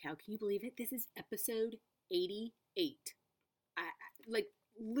Michelle. Can you believe it? This is episode 88. Like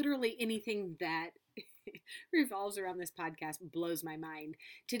literally anything that revolves around this podcast blows my mind.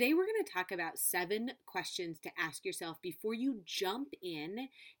 Today we're going to talk about 7 questions to ask yourself before you jump in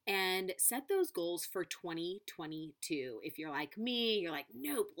and set those goals for 2022. If you're like me, you're like,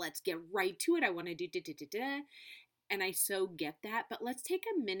 nope, let's get right to it. I want to do da da da da. And I so get that, but let's take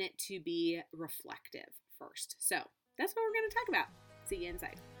a minute to be reflective first. So that's what we're going to talk about. See you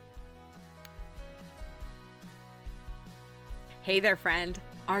inside. Hey there, friend.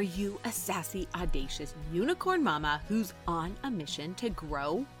 Are you a sassy, audacious unicorn mama who's on a mission to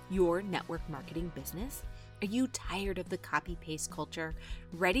grow your network marketing business? Are you tired of the copy-paste culture,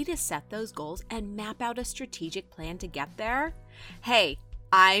 ready to set those goals and map out a strategic plan to get there? Hey,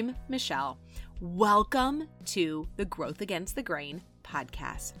 I'm Michelle. Welcome to the Growth Against the Grain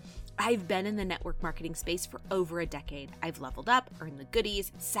podcast. I've been in the network marketing space for over a decade. I've leveled up, earned the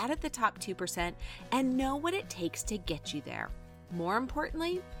goodies, sat at the top 2%, and know what it takes to get you there. More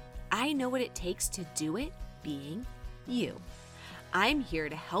importantly, I know what it takes to do it being you. I'm here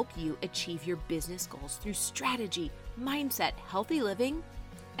to help you achieve your business goals through strategy, mindset, healthy living,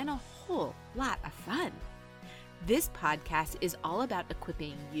 and a whole lot of fun. This podcast is all about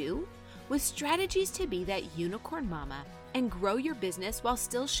equipping you with strategies to be that unicorn mama and grow your business while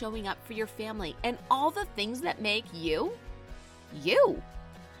still showing up for your family and all the things that make you, you.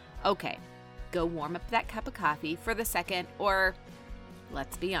 Okay, go warm up that cup of coffee for the second, or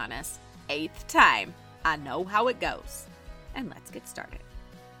let's be honest, 8th time. I know how it goes. And let's get started.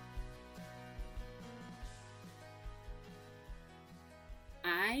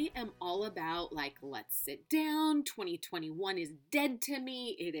 I am all about let's sit down. 2021 is dead to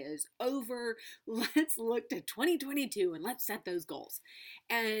me. It is over. Let's look to 2022 and let's set those goals.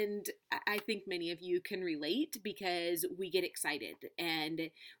 And I think many of you can relate because we get excited.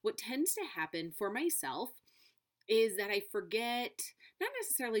 And what tends to happen for myself is that I forget, not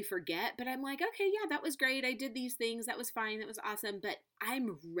necessarily forget, but I'm like, okay, yeah, that was great. I did these things. That was fine. That was awesome. But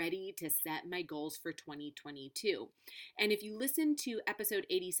I'm ready to set my goals for 2022. And if you listen to episode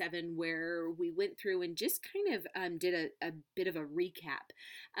 87, where we went through and just kind of did a bit of a recap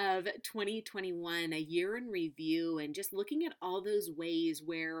of 2021, a year in review, and just looking at all those ways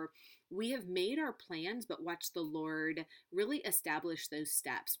where we have made our plans, but watched the Lord really establish those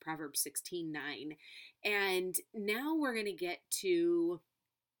steps, Proverbs 16:9. And now we're going to get to,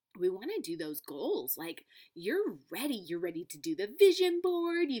 we want to do those goals. Like you're ready to do the vision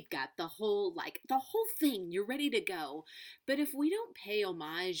board. You've got the whole thing, you're ready to go. But if we don't pay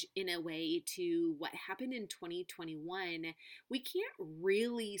homage in a way to what happened in 2021, we can't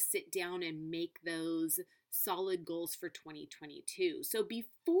really sit down and make those solid goals for 2022. So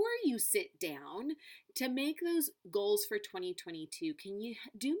before you sit down to make those goals for 2022, can you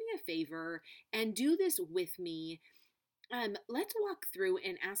do me a favor and do this with me? Let's walk through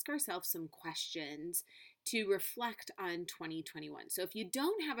and ask ourselves some questions to reflect on 2021. So if you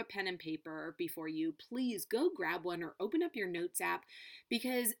don't have a pen and paper before you, please go grab one or open up your notes app,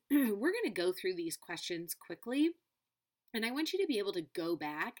 because we're going to go through these questions quickly. And I want you to be able to go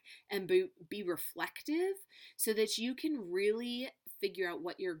back and be reflective so that you can really figure out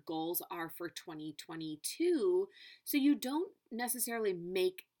what your goals are for 2022, so you don't necessarily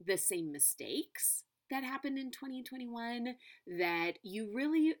make the same mistakes that happened in 2021, that you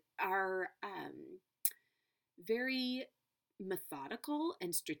really are very methodical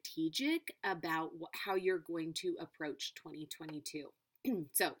and strategic about how you're going to approach 2022.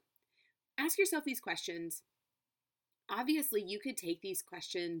 So ask yourself these questions. Obviously, you could take these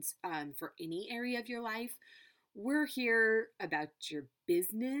questions for any area of your life. We're here about your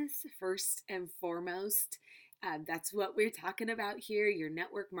business first and foremost. That's what we're talking about here, your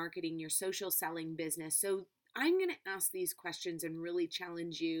network marketing, your social selling business. So I'm going to ask these questions and really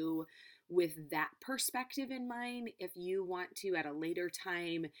challenge you with that perspective in mind. If you want to, at a later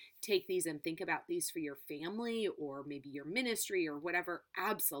time, take these and think about these for your family or maybe your ministry or whatever,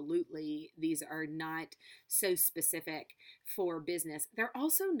 absolutely, these are not so specific for business. They're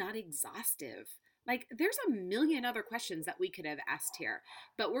also not exhaustive. There's a million other questions that we could have asked here,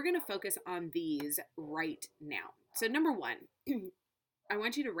 but we're going to focus on these right now. So number 1, I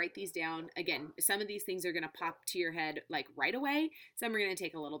want you to write these down. Again, some of these things are going to pop to your head right away. Some are going to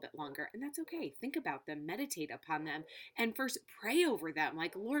take a little bit longer, and that's okay. Think about them, meditate upon them, and first pray over them.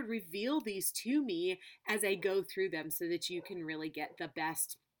 Lord, reveal these to me as I go through them so that you can really get the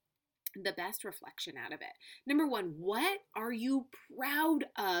best reflection out of it. Number 1, what are you proud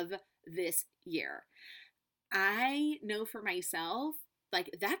of this year? I know for myself,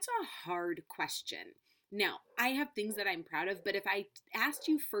 that's a hard question. Now, I have things that I'm proud of, but if I asked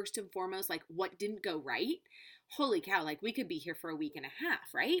you first and foremost, like what didn't go right, holy cow, like we could be here for a week and a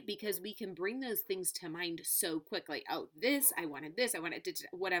half, right? Because we can bring those things to mind so quickly. Oh, this, I wanted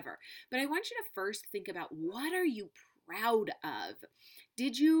whatever. But I want you to first think about, what are you proud of?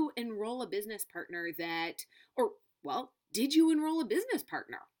 Did you enroll a business partner did you enroll a business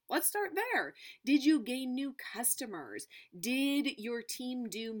partner? Let's start there. Did you gain new customers? Did your team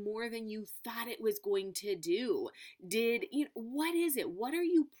do more than you thought it was going to do? What is it? What are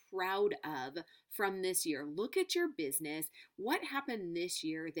you proud of from this year? Look at your business. What happened this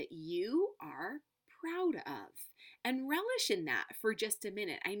year that you are proud of? And relish in that for just a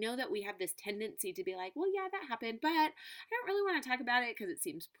minute. I know that we have this tendency to be like, well, yeah, that happened, but I don't really want to talk about it because it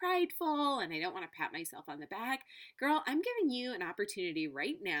seems prideful and I don't want to pat myself on the back. Girl, I'm giving you an opportunity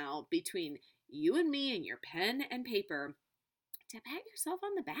right now, between you and me and your pen and paper, to pat yourself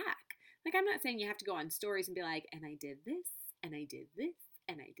on the back. Like, I'm not saying you have to go on stories and be like, and I did this, and I did this,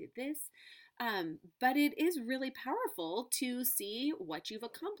 and I did this. But it is really powerful to see what you've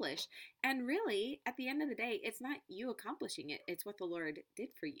accomplished. And really, at the end of the day, it's not you accomplishing it, it's what the Lord did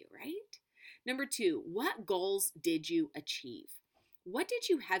for you, right? Number 2, what goals did you achieve? What did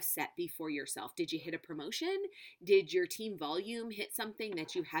you have set before yourself? Did you hit a promotion? Did your team volume hit something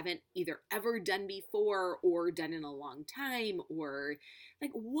that you haven't either ever done before or done in a long time? Or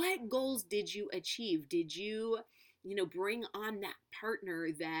like, what goals did you achieve? Did you, bring on that partner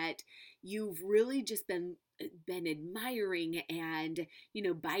that you've really just been admiring and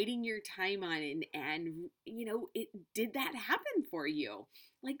biding your time on, and did that happen for you?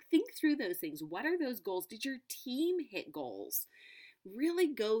 Like, think through those things. What are those goals? Did your team hit goals? Really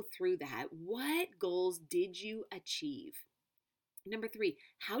go through that. What goals did you achieve? Number 3,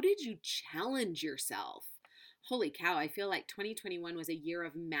 how did you challenge yourself? Holy cow, I feel like 2021 was a year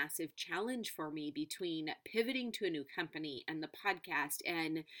of massive challenge for me, between pivoting to a new company and the podcast.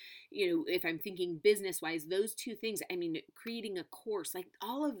 And, if I'm thinking business wise, those two things, I mean, creating a course, like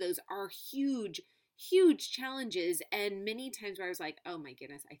all of those are huge challenges. And many times where I was like, oh my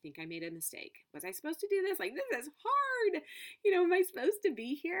goodness, I think I made a mistake. Was I supposed to do this? Like, this is hard. Am I supposed to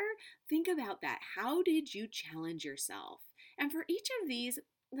be here? Think about that. How did you challenge yourself? And for each of these,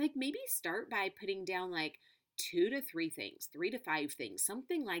 like, maybe start by putting down like 2 to 3 things, 3 to 5 things,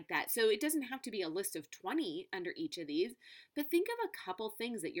 something like that. So it doesn't have to be a list of 20 under each of these, but think of a couple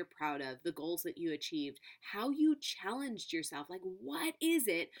things that you're proud of, the goals that you achieved, how you challenged yourself. Like, what is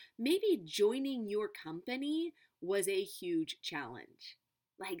it? Maybe joining your company was a huge challenge.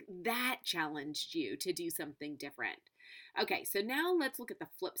 Like, that challenged you to do something different. Okay, so now let's look at the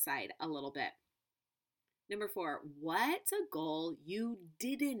flip side a little bit. Number 4, what's a goal you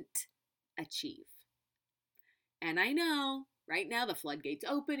didn't achieve? And I know right now the floodgates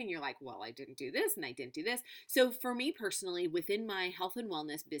open and you're like, well, I didn't do this and I didn't do this. So for me personally, within my health and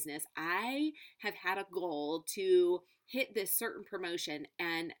wellness business, I have had a goal to hit this certain promotion,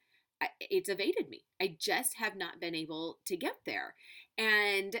 and it's evaded me. I just have not been able to get there.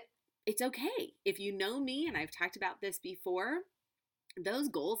 And it's okay. If you know me, and I've talked about this before, those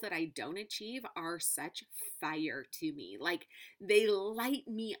goals that I don't achieve are such fire to me. Like, they light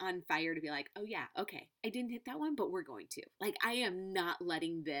me on fire to be like, oh yeah, okay, I didn't hit that one, but we're going to. Like, I am not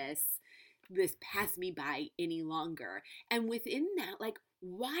letting this pass me by any longer. And within that, like,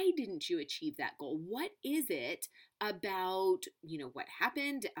 why didn't you achieve that goal? What is it about, what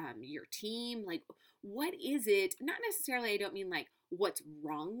happened, your team? Like, what is it? Not necessarily, I don't mean like what's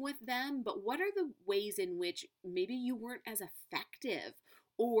wrong with them, but what are the ways in which maybe you weren't as effective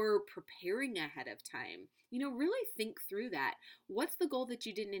or preparing ahead of time? Really think through that. What's the goal that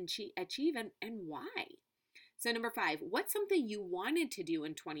you didn't achieve, and why? So number 5, what's something you wanted to do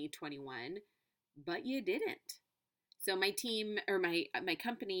in 2021, but you didn't? So my team, or my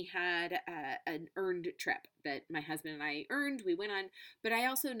company, had an earned trip that my husband and I earned. We went on, but I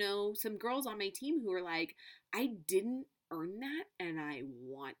also know some girls on my team who are like, I didn't earn that and I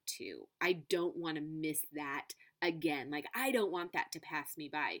want to. I don't want to miss that again. Like, I don't want that to pass me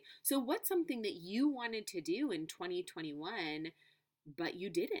by. So what's something that you wanted to do in 2021, but you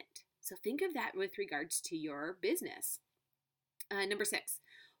didn't? So think of that with regards to your business. Number 6,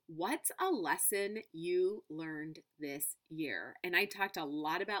 what's a lesson you learned this year? And I talked a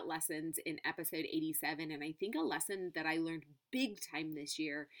lot about lessons in episode 87, and I think a lesson that I learned big time this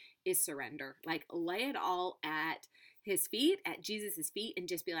year is surrender. Like, lay it all at his feet, at Jesus's feet, and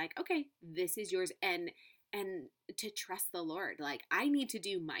just be like, okay, this is yours. And to trust the Lord. Like, I need to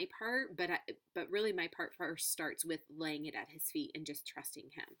do my part, but really my part first starts with laying it at his feet and just trusting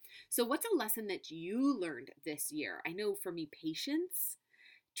him. So what's a lesson that you learned this year? I know for me, patience.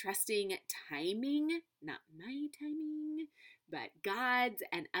 trusting timing, not my timing, but God's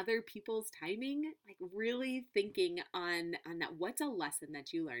and other people's timing, like really thinking on that. What's a lesson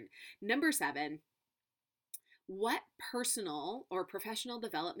that you learned? Number 7, what personal or professional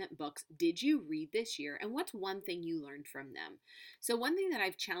development books did you read this year, and what's one thing you learned from them? So one thing that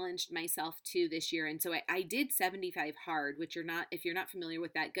I've challenged myself to this year, and so I did 75 hard, which if you're not familiar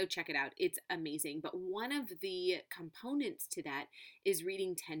with that, go check it out. It's amazing. But one of the components to that is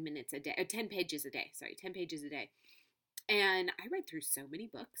reading 10 minutes a day, or 10 pages a day. Sorry, 10 pages a day. And I read through so many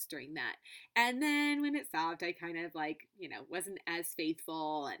books during that. And then when it stopped, I kind of wasn't as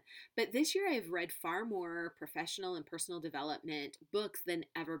faithful. But this year I've read far more professional and personal development books than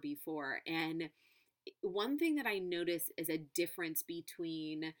ever before. And one thing that I notice is a difference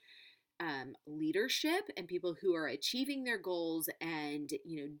between leadership and people who are achieving their goals and,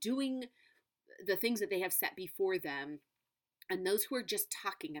 doing the things that they have set before them, and those who are just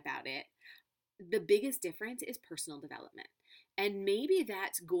talking about it. The biggest difference is personal development. And maybe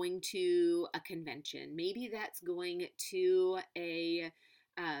that's going to a convention. Maybe that's going to a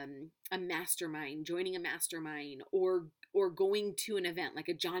mastermind, joining a mastermind, or going to an event like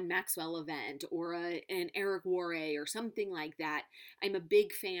a John Maxwell event or an Eric Worre or something like that. I'm a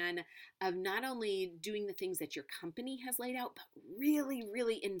big fan of not only doing the things that your company has laid out, but really,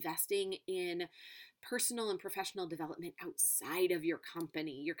 really investing in personal and professional development outside of your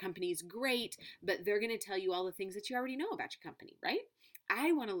company. Your company's great, but they're going to tell you all the things that you already know about your company, right?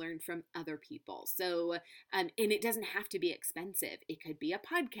 I want to learn from other people. So, and it doesn't have to be expensive. It could be a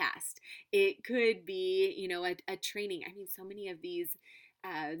podcast. It could be, a training. I mean, so many of these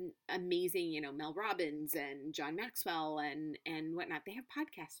amazing, Mel Robbins and John Maxwell and whatnot, they have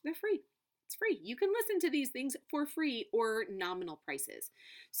podcasts. They're free. It's free. You can listen to these things for free or nominal prices.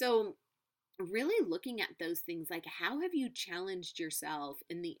 So really looking at those things, like how have you challenged yourself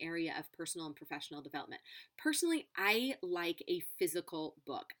in the area of personal and professional development? Personally, I like a physical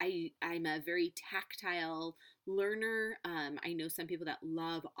book. I'm a very tactile learner. I know some people that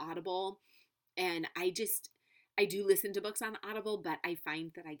love Audible, and I do listen to books on Audible, but I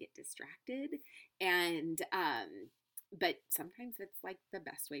find that I get distracted, and but sometimes it's like the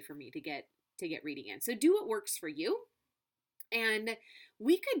best way for me to get reading in. So do what works for you. And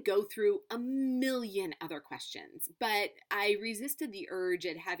we could go through a million other questions, but I resisted the urge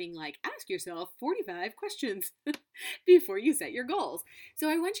at having ask yourself 45 questions before you set your goals. So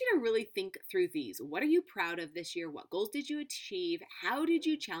I want you to really think through these. What are you proud of this year? What goals did you achieve? How did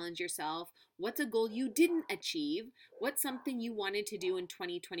you challenge yourself? What's a goal you didn't achieve? What's something you wanted to do in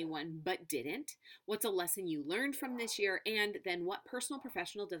 2021 but didn't? What's a lesson you learned from this year? And then what personal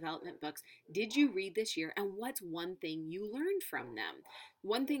professional development books did you read this year? And what's one thing you learned from them?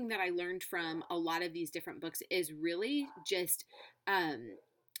 One thing that I learned from a lot of these different books is really just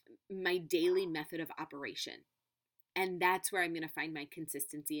my daily method of operation. And that's where I'm going to find my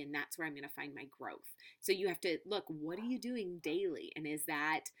consistency, and that's where I'm going to find my growth. So you have to look, what are you doing daily? And is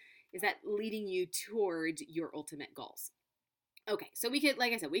that leading you toward your ultimate goals? Okay, so we could,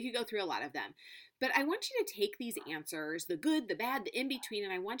 like I said, we could go through a lot of them. But I want you to take these answers, the good, the bad, the in between,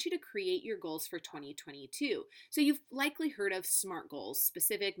 and I want you to create your goals for 2022. So you've likely heard of SMART goals: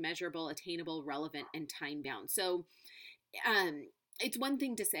 specific, measurable, attainable, relevant, and time bound. So it's one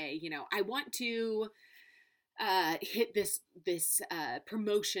thing to say, I want to hit this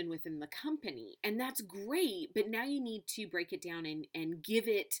promotion within the company, and that's great, but now you need to break it down and give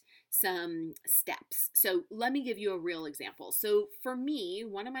it some steps. So let me give you a real example. So for me,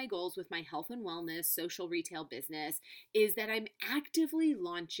 one of my goals with my health and wellness social retail business is that I'm actively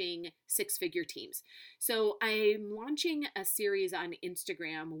launching 6-figure teams. So I'm launching a series on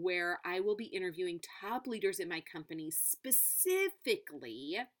Instagram where I will be interviewing top leaders in my company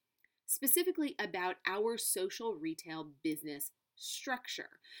specifically about our social retail business structure.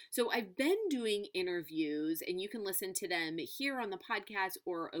 So I've been doing interviews, and you can listen to them here on the podcast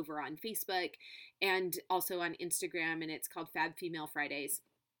or over on Facebook and also on Instagram, and it's called Fab Female Fridays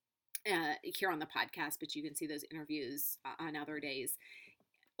here on the podcast, but you can see those interviews on other days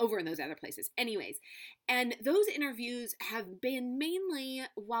over in those other places. Anyways, and those interviews have been mainly,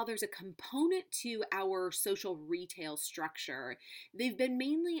 while there's a component to our social retail structure, they've been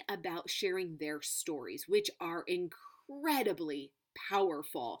mainly about sharing their stories, which are incredibly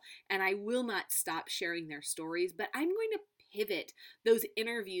powerful. And I will not stop sharing their stories, but I'm going to pivot those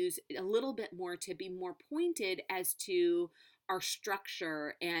interviews a little bit more to be more pointed as to our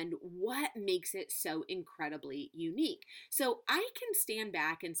structure and what makes it so incredibly unique. So I can stand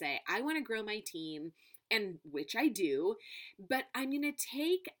back and say, I want to grow my team. and which I do, but I'm going to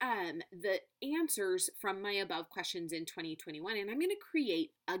take the answers from my above questions in 2021 and I'm going to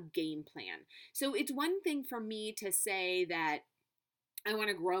create a game plan. So it's one thing for me to say that I want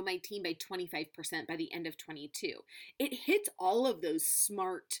to grow my team by 25% by the end of 22. It hits all of those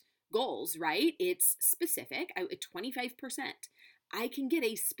SMART goals, right? It's specific, 25%. I can get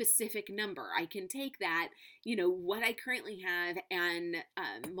a specific number. I can take that, what I currently have and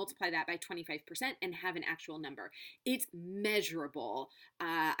multiply that by 25% and have an actual number. It's measurable.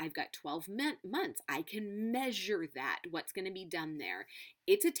 I've got 12 months. I can measure that, what's going to be done there.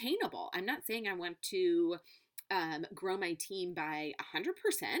 It's attainable. I'm not saying I want to grow my team by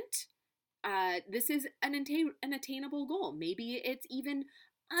 100%. This is an attainable goal. Maybe it's even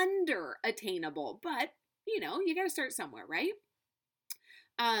under attainable, but you got to start somewhere, right?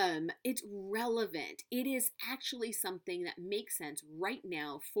 It's relevant. It is actually something that makes sense right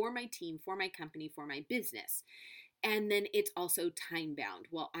now for my team, for my company, for my business. And then it's also time bound.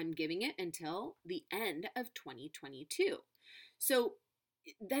 Well, I'm giving it until the end of 2022. So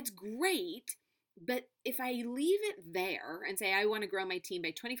that's great. But if I leave it there and say I want to grow my team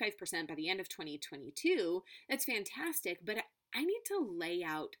by 25% by the end of 2022, that's fantastic. But I need to lay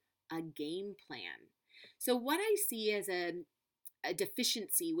out a game plan. So what I see as a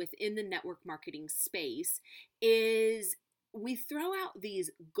deficiency within the network marketing space is we throw out these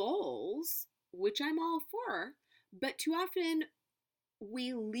goals, which I'm all for, but too often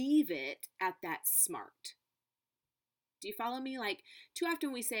we leave it at that SMART. Do you follow me? Like too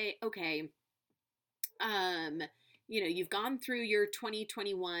often we say, okay, you've gone through your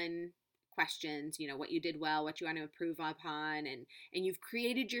 2021 questions, what you did well, what you want to improve upon, and you've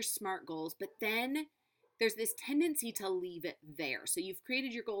created your SMART goals, but then there's this tendency to leave it there. So you've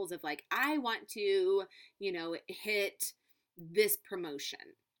created your goals of like, I want to, hit this promotion.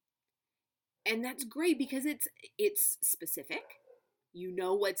 And that's great because it's specific.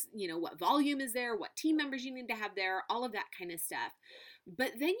 What volume is there, what team members you need to have there, all of that kind of stuff.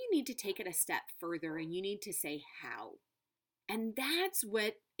 But then you need to take it a step further and you need to say how. And that's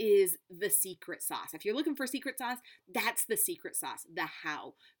what is the secret sauce. If you're looking for secret sauce, that's the secret sauce, the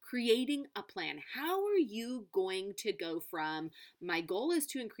how. Creating a plan. How are you going to go from my goal is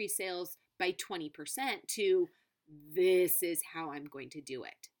to increase sales by 20% to this is how I'm going to do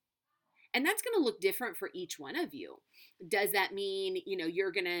it? And that's going to look different for each one of you. Does that mean,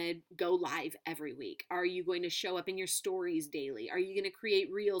 you're going to go live every week? Are you going to show up in your stories daily? Are you going to create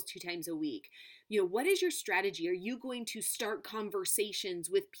reels 2 times a week? What is your strategy? Are you going to start conversations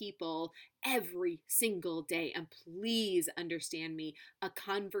with people every single day? And please understand me, a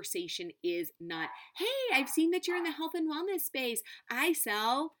conversation is not, hey, I've seen that you're in the health and wellness space. I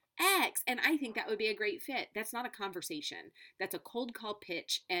sell X, and I think that would be a great fit. That's not a conversation. That's a cold call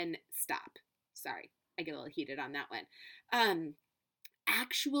pitch and stop. Sorry, I get a little heated on that one.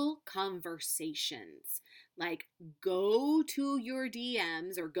 Actual conversations, like go to your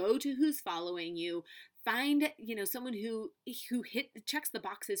DMs or go to who's following you, find, someone who checks the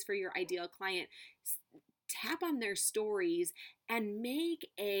boxes for your ideal client, tap on their stories and make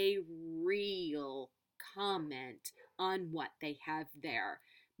a real comment on what they have there.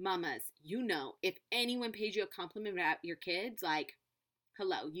 Mamas, if anyone pays you a compliment about your kids, like,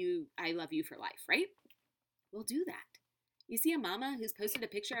 hello, I love you for life, right? We'll do that. You see a mama who's posted a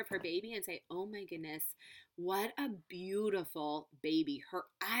picture of her baby and say, oh my goodness, what a beautiful baby. Her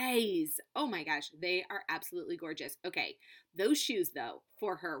eyes, oh my gosh, they are absolutely gorgeous. Okay, those shoes though,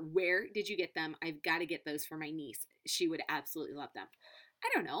 for her, where did you get them? I've got to get those for my niece. She would absolutely love them. I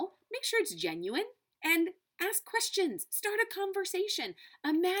don't know. Make sure it's genuine and ask questions. Start a conversation.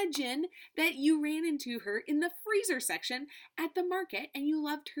 Imagine that you ran into her in the freezer section at the market and you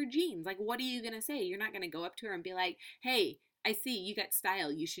loved her jeans. Like, what are you going to say? You're not going to go up to her and be like, hey, I see you got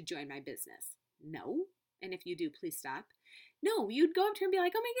style. You should join my business. No. And if you do, please stop. No, you'd go up to her and be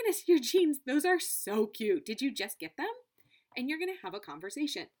like, oh my goodness, your jeans, those are so cute. Did you just get them? And you're going to have a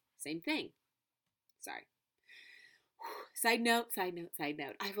conversation. Same thing. Sorry. Side note.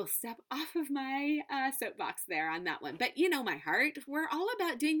 I will step off of my soapbox there on that one. But my heart, we're all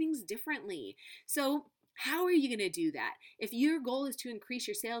about doing things differently. So how are you going to do that? If your goal is to increase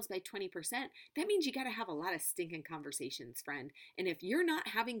your sales by 20%, that means you got to have a lot of stinking conversations, friend. And if you're not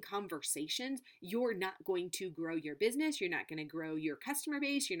having conversations, you're not going to grow your business. You're not going to grow your customer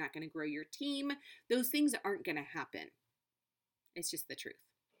base. You're not going to grow your team. Those things aren't going to happen. It's just the truth.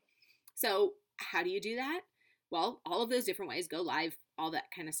 So how do you do that? Well, all of those different ways, go live, all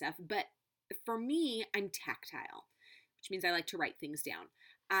that kind of stuff. But for me, I'm tactile, which means I like to write things down.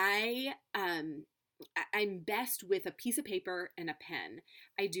 I'm best with a piece of paper and a pen.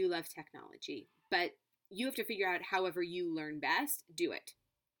 I do love technology, but you have to figure out however you learn best, do it.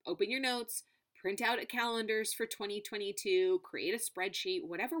 Open your notes, print out calendars for 2022, create a spreadsheet,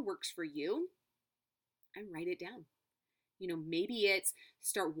 whatever works for you, and write it down. Maybe it's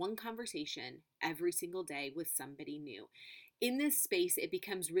start one conversation every single day with somebody new. In this space, it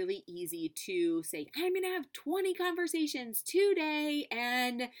becomes really easy to say, I'm going to have 20 conversations today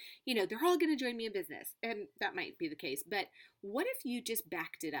and, they're all going to join me in business. And that might be the case. But what if you just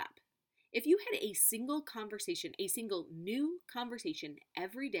backed it up? If you had a single conversation, a single new conversation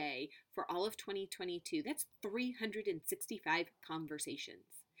every day for all of 2022, that's 365 conversations.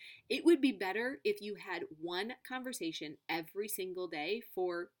 It would be better if you had one conversation every single day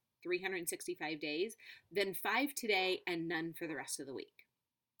for 365 days than 5 today and none for the rest of the week,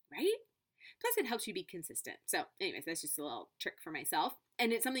 right? Plus, it helps you be consistent. So anyways, that's just a little trick for myself.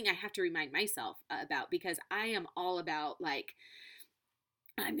 And it's something I have to remind myself about because I am all about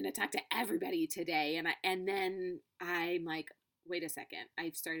I'm going to talk to everybody today. And then I'm like, wait a second,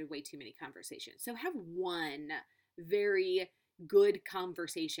 I've started way too many conversations. So have one very good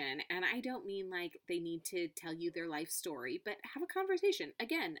conversation. And I don't mean they need to tell you their life story, but have a conversation.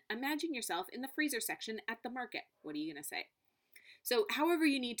 Again, imagine yourself in the freezer section at the market. What are you going to say? So however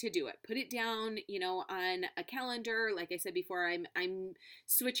you need to do it, put it down, on a calendar. Like I said before, I'm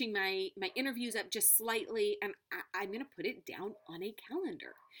switching my interviews up just slightly, and I'm going to put it down on a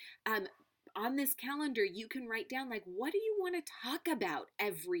calendar. On this calendar, you can write down what do you want to talk about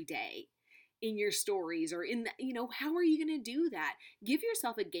every day in your stories or how are you going to do that? Give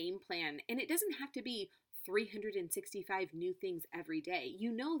yourself a game plan, and it doesn't have to be 365 new things every day.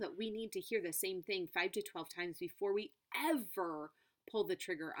 You know that we need to hear the same thing 5 to 12 times before we ever pull the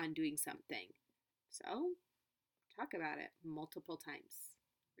trigger on doing something. So talk about it multiple times.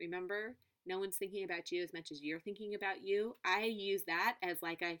 Remember, no one's thinking about you as much as you're thinking about you. I use that as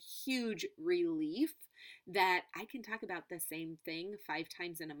a huge relief that I can talk about the same thing 5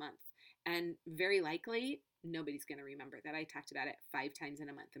 times in a month. And very likely, nobody's going to remember that I talked about it 5 times in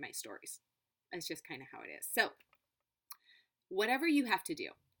a month in my stories. That's just kind of how it is. So whatever you have to do,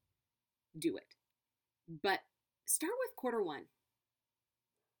 do it. But start with quarter 1.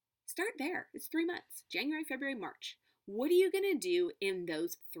 Start there. It's 3 months, January, February, March. What are you going to do in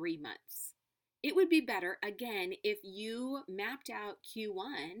those 3 months? It would be better, again, if you mapped out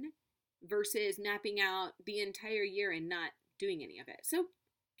Q1 versus mapping out the entire year and not doing any of it. So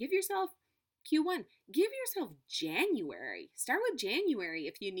give yourself Q1. Give yourself January. Start with January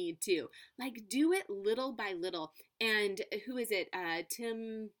if you need to. Do it little by little. And who is it?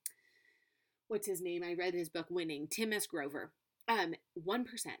 Tim, what's his name? I read his book, Winning. Tim S. Grover. 1%.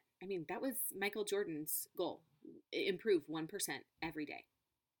 I mean, that was Michael Jordan's goal. Improve 1% every day.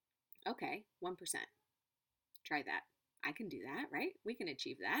 Okay, 1%. Try that. I can do that, right? We can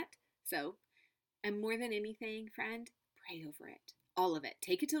achieve that. So, and more than anything, friend, pray over it. All of it.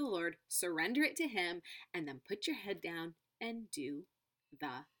 Take it to the Lord, surrender it to Him, and then put your head down and do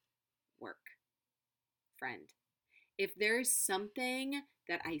the work. Friend, if there's something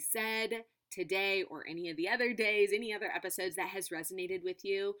that I said today or any of the other days, any other episodes that has resonated with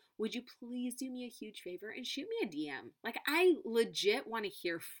you, would you please do me a huge favor and shoot me a DM? I legit want to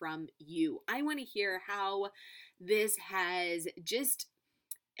hear from you. I want to hear how this has just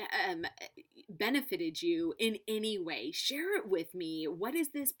benefited you in any way. Share it with me. What has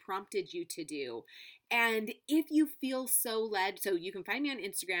this prompted you to do? And if you feel so led, so you can find me on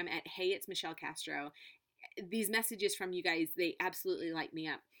Instagram at Hey, it's Michelle Castro. These messages from you guys, they absolutely light me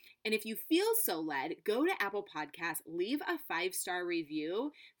up. And if you feel so led, go to Apple Podcasts, leave a 5-star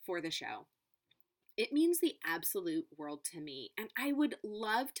review for the show. It means the absolute world to me. And I would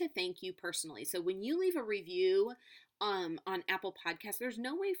love to thank you personally. So when you leave a review on Apple Podcasts, there's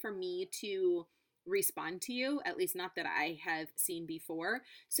no way for me to respond to you, at least not that I have seen before.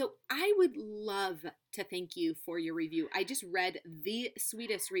 So I would love to thank you for your review. I just read the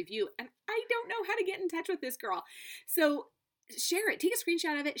sweetest review and I don't know how to get in touch with this girl. So share it, take a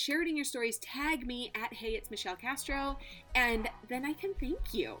screenshot of it, share it in your stories, tag me at Hey, it's Michelle Castro, and then I can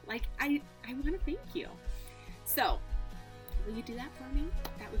thank you. I want to thank you. So will you do that for me?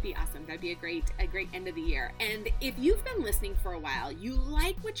 That would be awesome. That'd be a great end of the year. And if you've been listening for a while, you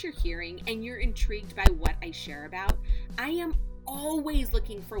like what you're hearing and you're intrigued by what I share about, I am always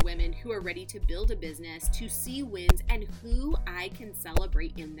looking for women who are ready to build a business, to see wins, and who I can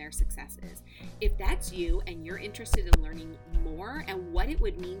celebrate in their successes. If that's you and you're interested in learning more and what it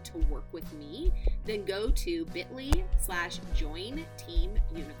would mean to work with me, then go to bit.ly/join Team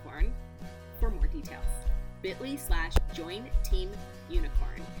Unicorn for more details. bit.ly/join Team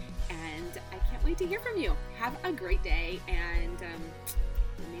Unicorn. And I can't wait to hear from you. Have a great day, and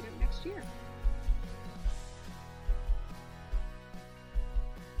we'll meet up next year.